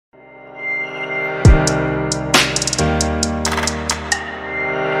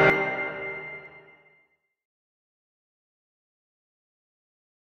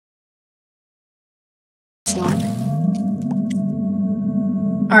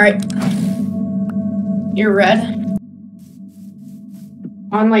Alright. You're red.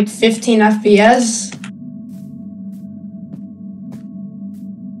 On like 15 FPS.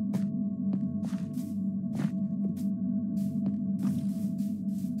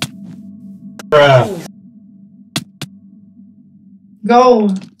 Bruh. Go.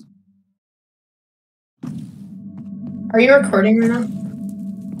 Are you recording right now?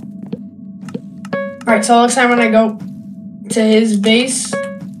 Alright, so looks like I'm gonna go to his base.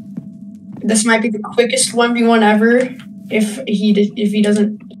 This might be the quickest 1v1 ever if he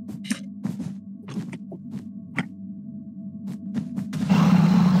doesn't.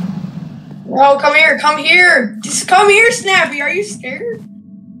 Oh, come here, come here! Just come here, Snappy! Are you scared?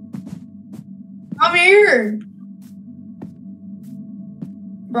 Come here!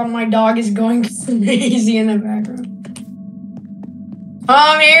 Bro, my dog is going crazy in the background.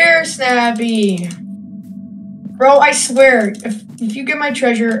 Come here, Snappy! Bro, I swear, if you get my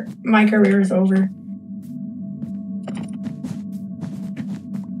treasure, my career is over.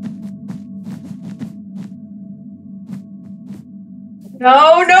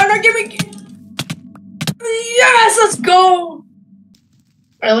 No, give me... Yes, let's go!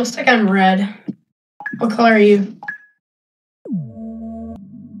 It looks like I'm red. What color are you?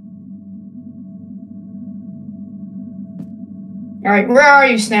 Alright, where are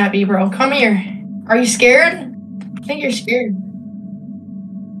you, Snappy, bro? Come here. Are you scared? I think you're scared.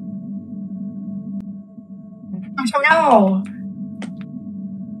 No.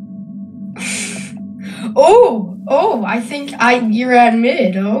 Oh, I think you're at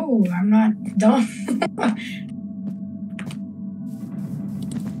mid. Oh, I'm not done.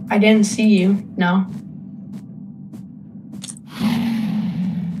 I didn't see you. No.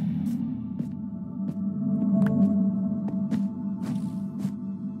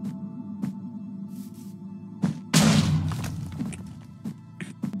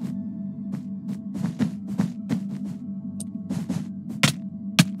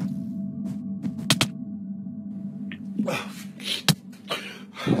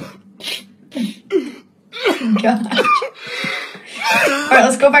 Gosh. Alright,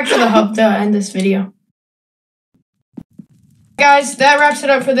 let's go back to the hub to end this video. Guys, that wraps it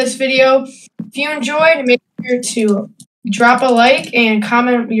up for this video. If you enjoyed, make sure to drop a like and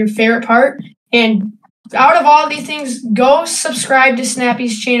comment your favorite part. And out of all these things, go subscribe to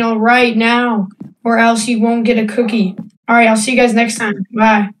Snappy's channel right now, or else you won't get a cookie. Alright, I'll see you guys next time.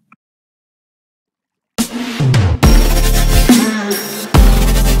 Bye.